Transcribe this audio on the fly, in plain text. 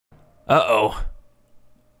Uh-oh.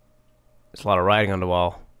 There's a lot of writing on the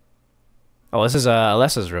wall. Oh, this is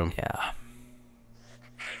Alessa's room. Yeah.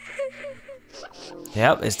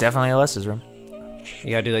 Yep, it's definitely Alessa's room.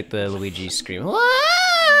 You gotta do like the Luigi scream.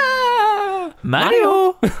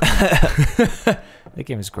 Mario! That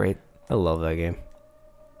game is great. I love that game.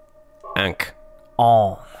 Ankh.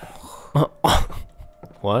 Oh.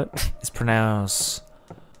 What? It's pronounced...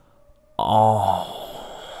 Oh.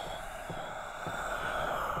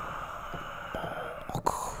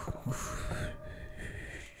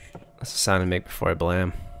 That's the sound I make before I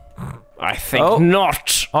blam. I think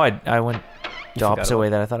not! Oh, I went the opposite way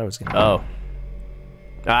that I thought I was gonna. Oh.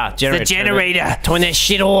 Ah, generator. The generator! Turn that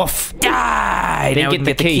shit off! Die! Then Now we get can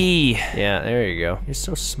the get the key. Yeah, there you go. You're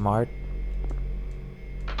so smart.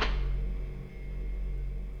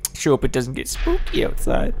 Sure hope it doesn't get spooky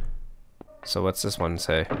outside. So what's this one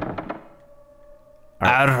say?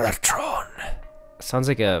 Aratron. Sounds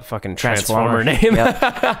like a fucking Transformer name. Yep.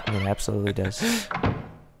 It absolutely does.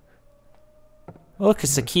 Look,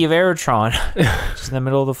 it's the key of Aratron. Just in the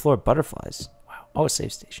middle of the floor. Butterflies. Wow. Oh, a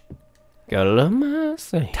safe station. Gotta love my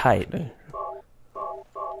safe. Tight. We're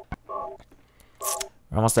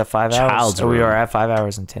almost at 5 hours. Child's So we room. are at 5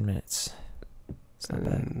 hours and 10 minutes. It's not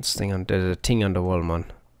bad. This thing on, there's a thing on the wall, man.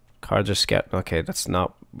 Cards are scat. Okay, that's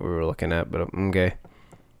not what we were looking at, but okay.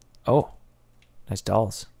 Oh, nice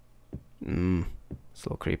dolls. It's a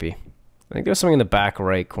little creepy. I think there's something in the back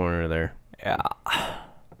right corner there. Yeah.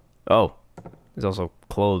 Oh, there's also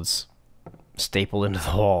clothes stapled into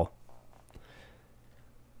the wall.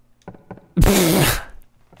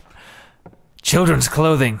 Children's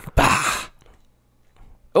clothing. Bah.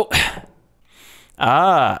 Oh.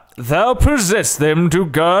 Ah, thou possess them to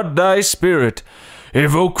guard thy spirit.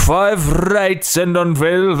 Evoke 5 rights and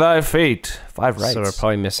unveil thy fate. 5 rights. So we're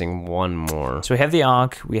probably missing one more. So we have the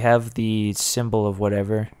Ankh, we have the symbol of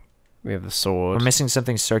whatever. We have the sword. We're missing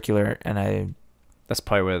something circular, and That's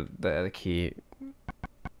probably where the key.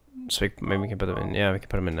 So maybe we can put them in. Yeah, we can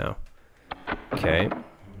put them in now. Okay.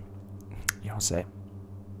 You don't say.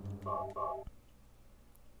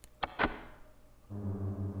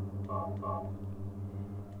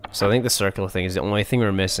 So I think the circular thing is the only thing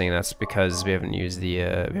we're missing. And that's because we haven't used the. We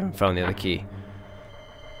haven't found the other key.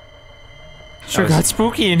 Sure got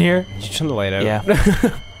spooky in here. Did you turn the light out? Yeah.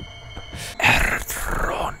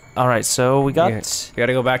 All right, so we got We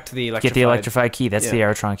gotta go back to the electrified. get the electrified key. That's the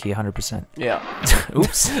Yeah. Aratron key, 100%. Yeah.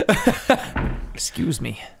 Oops. Excuse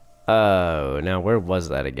me. Oh, now where was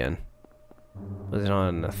that again? Was it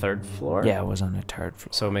on the 3rd floor? Yeah, it was on the 3rd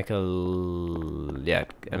floor. So make a yeah,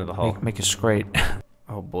 end of the hall. Make it straight.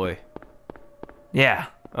 Oh boy. Yeah,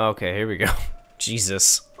 Okay, here we go.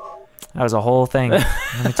 Jesus. that was a whole thing. Let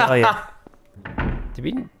me tell you. Did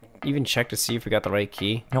we even check to see if we got the right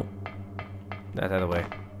key? Nope. That other way.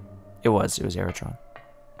 It was Aratron.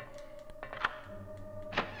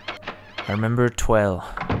 I remember 12.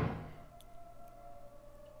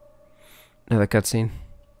 Another cutscene.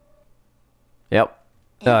 Yep.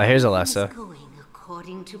 Oh, here's Alessa. Going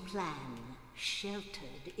according to plan,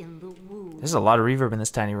 sheltered in the womb. There's a lot of reverb in this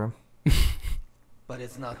tiny room. But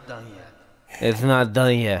it's not done yet. It's not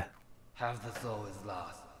done yet. Half the soul is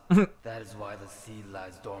lost. That is why the seed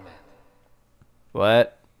lies dormant.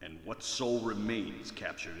 What? And what soul remains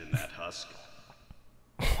captured in that husk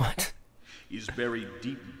What? is buried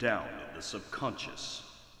deep down in the subconscious.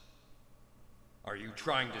 Are you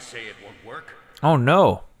trying to say it won't work? Oh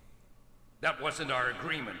no. That wasn't our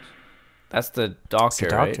agreement. That's the doctor, It's the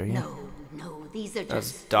doctor, right? yeah. No, these are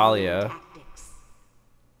That's just Dahlia. tactics.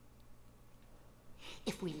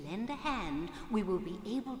 If we lend a hand, we will be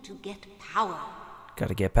able to get power.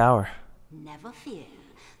 Gotta get power. Never fear,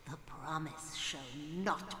 the promise shall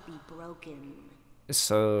not be broken.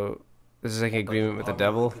 So, this is like an agreement with the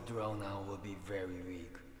devil? The draw now will be very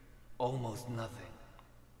weak. Almost nothing.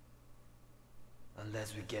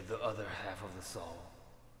 Unless we get the other half of the soul.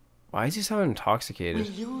 Why is he so intoxicated?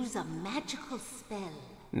 We'll use a magical spell.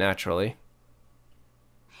 Naturally.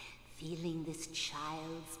 Feeling this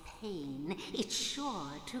child's pain, it's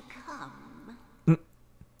sure to come.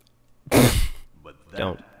 But that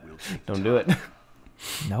Don't. will take Don't do it.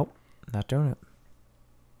 Nope, not doing it.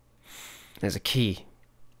 There's a key.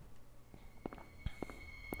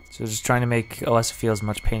 So just trying to make Alessa feel as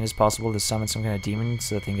much pain as possible to summon some kind of demon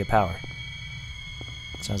so that they can get power.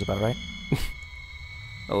 Sounds about right.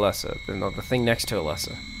 Alessa. The thing next to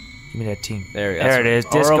Alessa. Give me that team. There we go. There it is.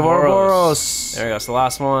 Disc of Ouroboros. There we go. It's the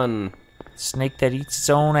last one. Snake that eats its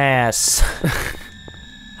own ass.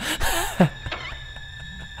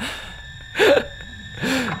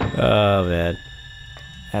 Oh, man.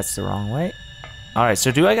 That's the wrong way. All right,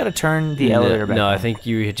 so do I gotta turn the elevator back No, on? I think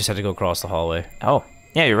you just had to go across the hallway. Oh,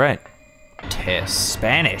 yeah, you're right. Tess.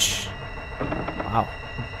 Spanish. Wow.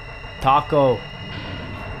 Taco.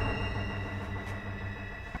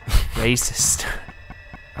 Racist.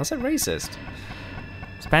 How's that racist?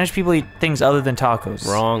 Spanish people eat things other than tacos.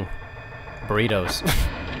 Wrong. Burritos.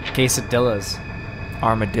 Quesadillas.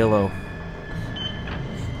 Armadillo.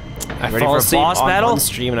 I Ready fall for a asleep boss on battle? one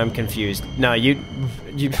stream and I'm confused. No, you.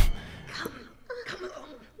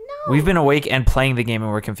 We've been awake and playing the game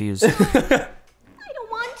and we're confused. I don't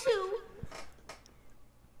want to.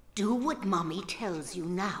 Do what Mommy tells you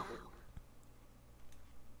now.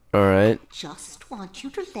 All right. Just want you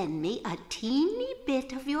to lend me a teeny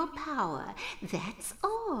bit of your power. That's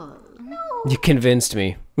all. No, You convinced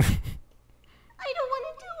me. I don't want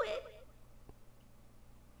to do it.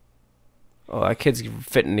 Oh, that kid's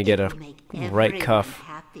fitting to get a It'll make right everyone cuff.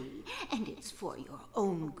 happy, and it's for your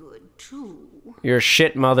own good too. You're a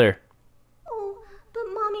shit mother. Oh, but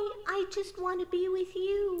Mommy, I just want to be with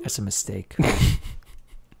you. That's a mistake.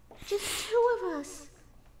 Just two of us.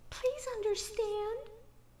 Please understand.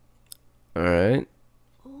 All right.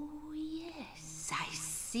 Oh, yes, I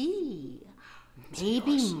see.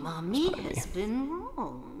 Maybe Mommy has been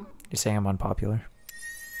wrong. You're saying I'm unpopular?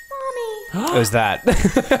 Mommy, It was that.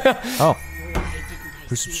 Oh, why didn't I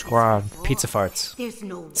who see this subscribed? before? Pizza farts. There's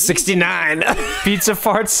no reason 69. Pizza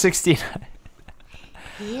Fart 69.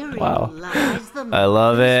 Herein Wow. lies the I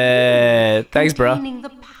love it. Thanks, bro. containing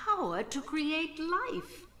the power to create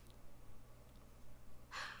life.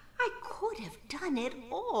 I could have done it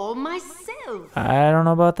all myself. I don't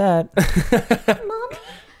know about that. Mommy?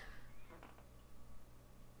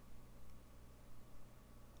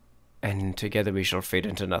 And together we shall fade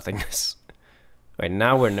into nothingness. Wait,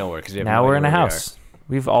 now we're nowhere because we have Now no we're in idea a where we house.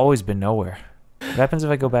 We've always been nowhere. What happens if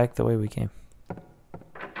I go back the way we came? are.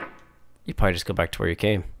 You probably just go back to where you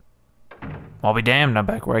came. I'll be damned, I'm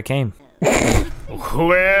back where I came.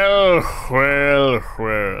 Well.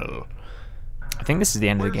 I think this is the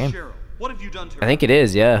end of the game. Cheryl? What have you done to her? I think it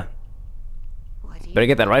is, yeah. What do you Better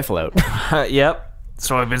get that rifle out. Yep.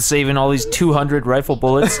 So I've been saving all these 200 rifle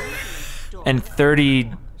bullets and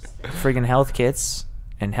 30 friggin' health kits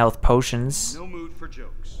and health potions. No mood for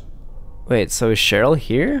jokes. Wait, so is Cheryl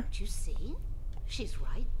here? you see? She's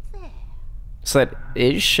right there. So that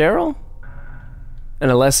is Cheryl? And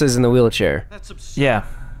Alessa's in the wheelchair. That's absurd. Yeah.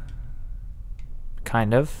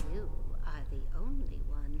 Kind of. You are the only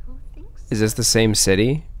one who thinks Is this the same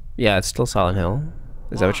city? Yeah, it's still Silent Hill.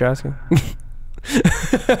 Is that what you're asking?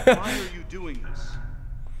 Why are you doing this?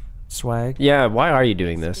 Swag. Yeah, why are you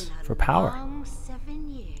doing it's this? been a For power. long 7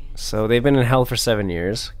 years. So they've been in hell for 7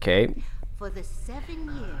 years. Okay. For the 7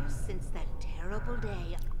 years since that terrible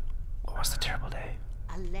day, What was the terrible day?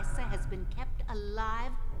 Alessa has been kept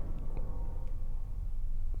alive,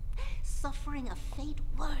 suffering a fate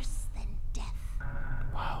worse than death.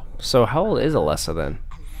 So how old is Alessa then?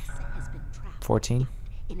 Alessa has been trapped 14.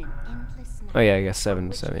 in an endless night. Oh yeah, I guess seven,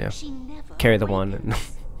 which yeah. she never Carry the one.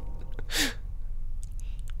 awakens.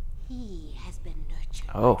 He has been nurtured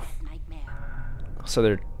Oh. by this nightmare, So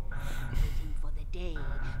they're waiting for the day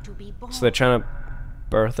to be born. they're trying to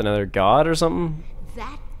birth another god or something?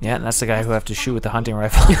 That Yeah, and that's the guy who I have to shoot with the hunting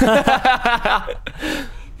rifle.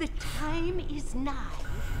 the time is nigh.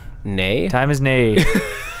 Nay? Time is nay.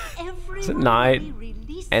 Everyone it nigh- will be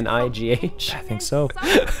released N-I-G-H? from I think pain so. and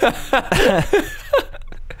suffering.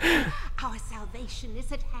 Our salvation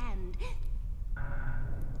is at hand.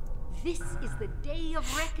 This is the day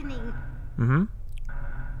of reckoning. Mm-hmm.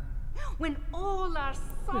 When all our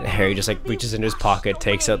sorrows Harry just like will be reaches into his washed pocket,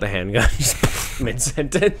 takes out the away. handgun,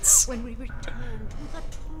 mid-sentence. When we return to the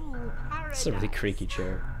true paradise. It's a really creaky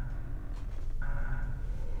chair.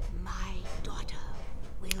 My daughter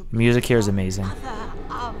will be Music here is amazing. mother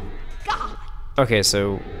of God. Okay,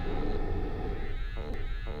 so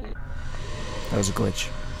That was a glitch.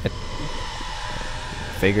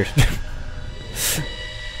 figured.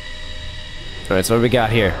 Alright, so what do we got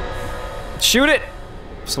here? Shoot it!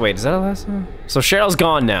 So wait, is that a last one? So Cheryl's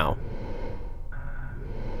gone now.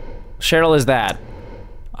 Cheryl is that.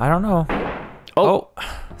 I don't know. Oh,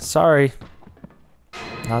 Sorry.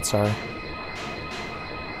 Not sorry.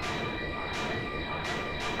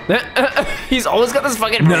 he's always got this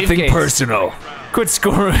fucking briefcase. personal. Quit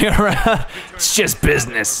screwing around. It's just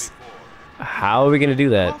business. How are we gonna do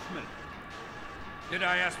that? Hoffman, did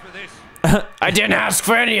I ask for this? I didn't ask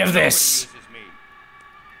for any of Nobody this! uses me.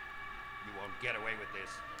 You won't get away with this.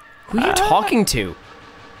 Who are you talking to?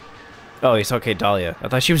 Oh, he's okay, Dahlia. I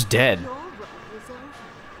thought she was dead. Your role is over.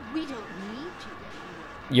 We don't need you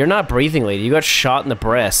anymore. You're not breathing, lady. You got shot in the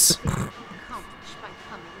breasts. Accomplished by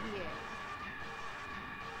coming here.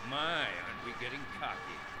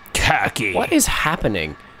 tacky. What is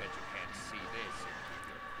happening?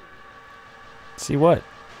 See what?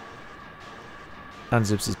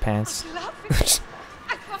 Unzips his pants.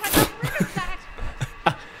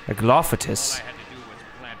 A glophatus.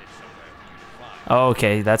 Oh,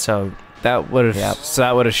 okay, that's how. That would have. Yep. So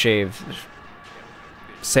that would have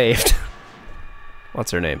saved.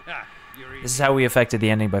 What's her name? This is how we affected the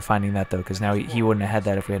ending by finding that, though, because now he wouldn't have had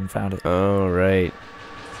that if we hadn't found it. Oh right.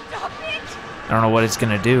 I don't know what it's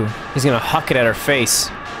gonna do. He's gonna huck it at her face.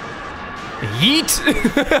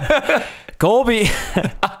 Yeet! Colby.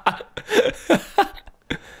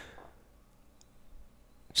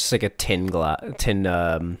 Just like a tin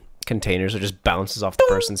container, so it just bounces off the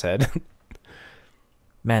person's head.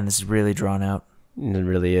 Man, this is really drawn out. It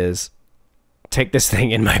really is. Take this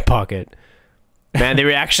thing in my pocket. Man, the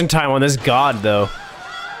reaction time on this god, though.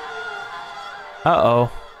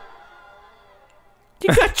 Uh-oh.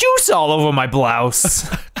 You got juice all over my blouse.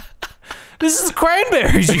 This is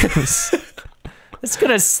cranberry juice. It's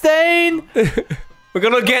gonna stain. We're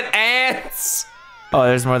gonna get ants. Oh,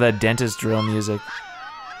 there's more of that dentist drill music.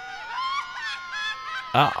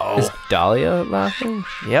 Uh-oh. Is Dahlia laughing?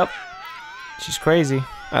 Yep. She's crazy.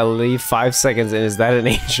 I leave 5 seconds, and is that an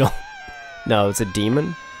angel? No, it's a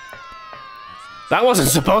demon. That wasn't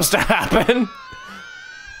supposed to happen.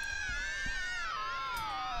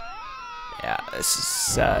 Yeah, this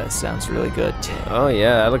is, sounds really good. Oh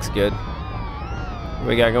yeah, that looks good. What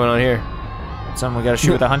we got going on here? Something we gotta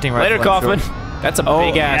shoot with a hunting rifle. Later, Kaufman. That's a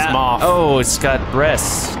big ass moth. Oh, it's got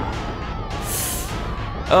breasts.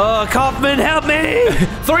 Oh, Kaufman, help me!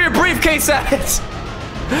 Throw your briefcase at it.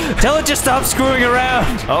 Tell it to stop screwing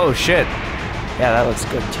around. Oh shit. Yeah, that looks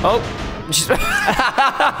good. Oh.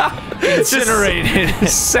 Incinerated.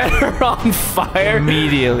 Set her on fire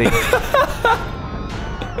Immediately.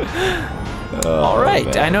 All right,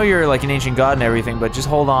 man. I know you're like an ancient god and everything, but just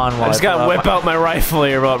hold on while I just gotta whip out my rifle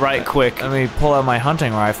here right quick. Let me pull out my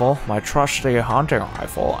hunting rifle, my trusty hunting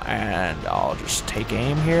rifle, and I'll just take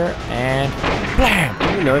aim here and blam!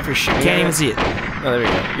 Do you know if you're shooting? Can't even see it. Oh, there we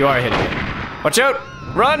go. You are hitting it. Watch out!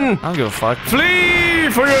 Run! I don't give a fuck. Flee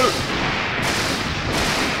for your.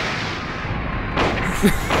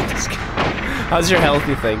 How's your health,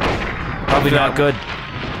 you think? Probably not good.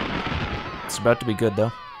 It's about to be good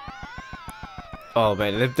though. Oh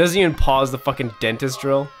man, it doesn't even pause the fucking dentist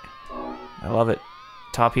drill. I love it.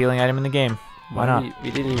 Top healing item in the game. Why not?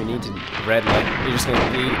 We didn't even need to red light. You're just gonna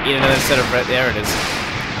eat another set of red. There it is.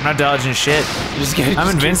 I'm not dodging shit. You just get. I'm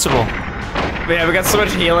invincible. Yeah, we got so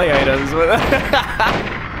much healing items.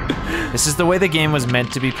 This is the way the game was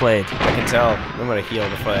meant to be played. I can tell. I'm gonna heal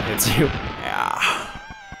before that hits you. Yeah.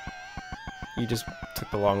 You just took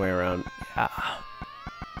the long way around. Yeah.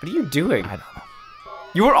 What are you doing? I don't know.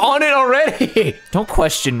 You were on it already! Don't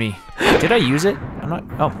question me. Did I use it? I'm not.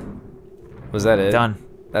 Oh. Was that it? Done.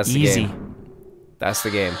 That's the easy. game. That's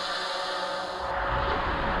the game.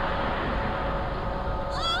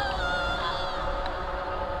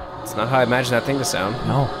 It's not how I imagine that thing to sound.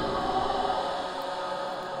 No.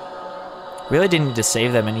 Really didn't need to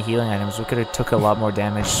save that many healing items. We could have took a lot more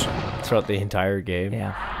damage. Throughout the entire game.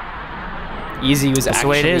 Yeah. Easy was That's the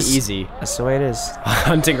way it actually is. easy. That's the way it is.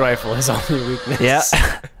 Hunting rifle is only weakness. Yeah.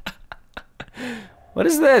 What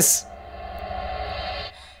is this?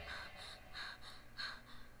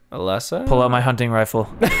 Alessa? Pull out my hunting rifle.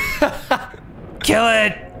 Kill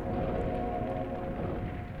it!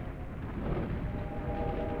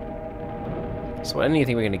 So what ending do you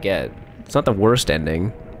think we're gonna get? It's not the worst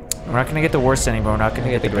ending. We're not gonna get the worst ending, but we're not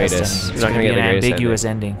gonna get the greatest. best ending. It's We're not gonna gonna be get the an greatest ambiguous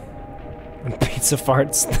ending. Pizza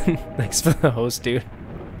farts. Thanks for the host, dude.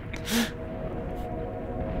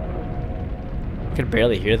 I could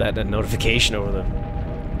barely hear that notification over the.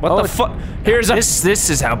 What the fuck? Here's a. This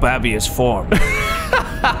is how Babby is formed.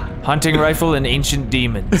 Hunting rifle and ancient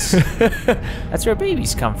demons. That's where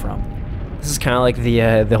babies come from. This is kind of like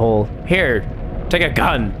the whole. Here, take a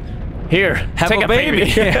gun. Here, Have take a a baby.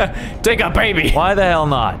 baby. Take a baby. Why the hell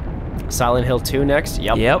not? Silent Hill 2 next.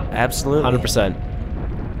 Yep. Yep, absolutely. 100%.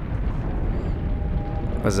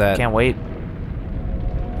 What's that? Can't wait.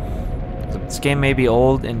 This game may be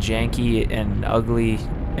old and janky and ugly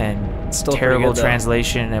and Still pretty terrible good, though.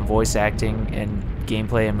 translation and voice acting and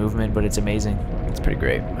gameplay and movement, but it's amazing. It's pretty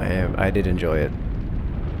great. I did enjoy it.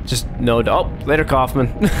 Just no. Oh, later, Kaufman.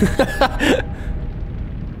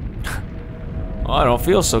 Oh, I don't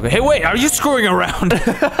feel so good. Hey, wait, are you screwing around?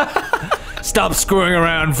 Stop screwing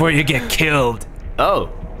around before you get killed. Oh,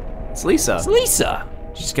 it's Lisa. It's Lisa.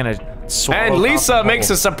 She's gonna swallow And Lisa up the makes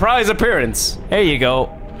whole- a surprise appearance. There you go.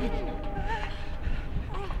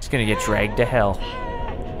 She's gonna get dragged to hell.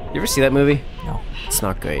 You ever see that movie? No. It's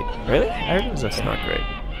not great. Really? I heard it was It's not great.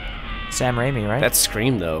 Sam Raimi, right? That's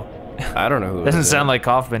Scream, though. I don't know who. Doesn't sound like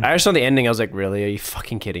Kaufman. I just saw the ending. I was like, really? Are you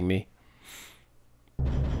fucking kidding me?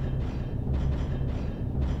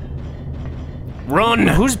 Run!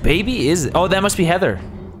 Whose baby is it? Oh, that must be Heather.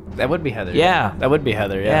 That would be Heather. Yeah. That would be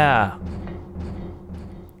Heather, yeah. Yeah.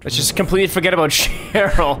 Let's just completely forget about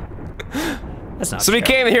Cheryl. That's not So we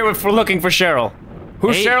came here for looking for Cheryl.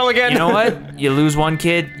 Who's Hey, Cheryl again? You know what? You lose one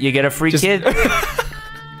kid, you get a free kid.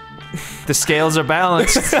 The scales are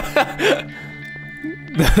balanced. The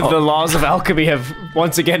laws of alchemy have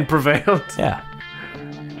once again prevailed. Yeah.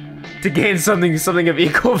 To gain something of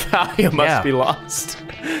equal value must Yeah. be lost.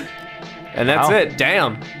 And that's Wow. it.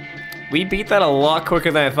 Damn. We beat that a lot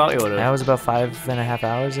quicker than I thought we would That have. was about 5.5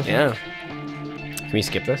 hours, I think. Yeah. Can we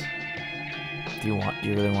skip this? Do you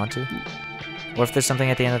really want to? What if there's something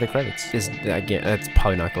at the end of the credits? Again, that's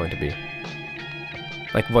probably not going to be.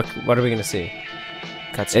 Like, what are we gonna see?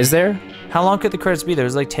 Cutscene. Is there? How long could the credits be? There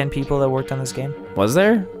was like 10 people that worked on this game. Was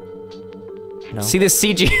there? No. See the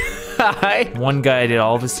CGI? One guy did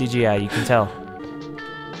all the CGI, you can tell.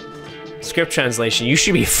 Script translation. You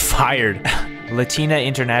should be fired. Latina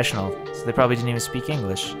International. So they probably didn't even speak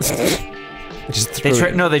English. Just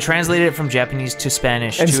They translated it from Japanese to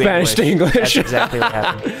Spanish And to Spanish English. to English. That's exactly what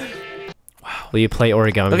happened. Will you play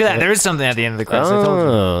origami? Look at that. There is something at the end of the credits. I told you.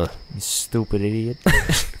 Oh. You stupid idiot.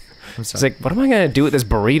 It's like, what am I gonna do with this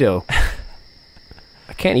burrito?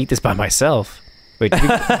 I can't eat this by myself. Wait. Did we...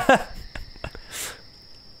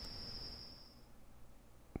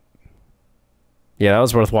 Yeah, that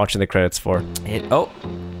was worth watching the credits for.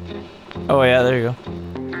 Oh yeah, there you go.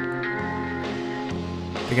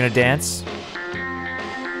 You're gonna dance?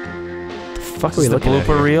 The fuck are we Is the looking at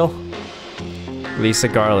blooper here? reel? Lisa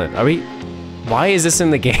Garland. Are we? Why is this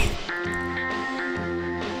in the game?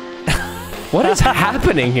 What is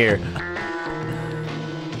happening here?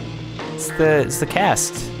 It's the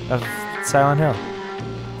cast of Silent Hill.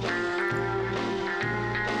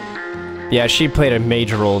 Yeah, she played a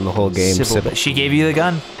major role in the whole game. Sybil, she gave you the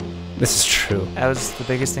gun. This is true. That was the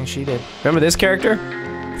biggest thing she did. Remember this character?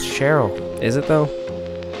 It's Cheryl. Is it though?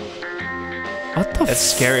 What the That's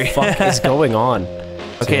scary. fuck is going on?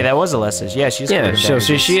 Okay, that was Alessa's. Yeah, she's Yeah, covered in so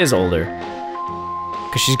bandages. she is older.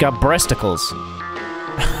 Cause she's got breasticles.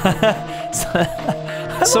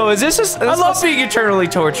 So is this just? I love being eternally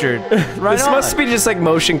tortured. Right This on. must be just like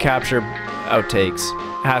motion capture outtakes.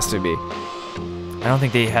 Has to be. I don't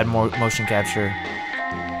think they had more motion capture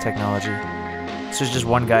technology. This was just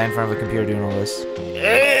one guy in front of a computer doing all this.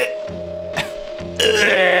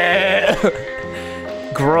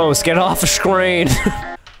 Gross. Get off the screen.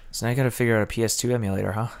 So now you gotta figure out a PS2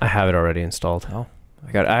 emulator, huh? I have it already installed. Oh.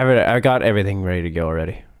 I got everything ready to go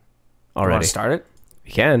already. You wanna start it?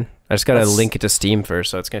 You can. I just gotta Let's- link it to Steam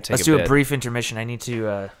first, so it's gonna take Let's a do bit. a brief intermission. I need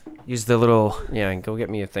to use the little Yeah, and go get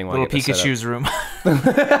me a thing while I little get this set up. Pikachu's room.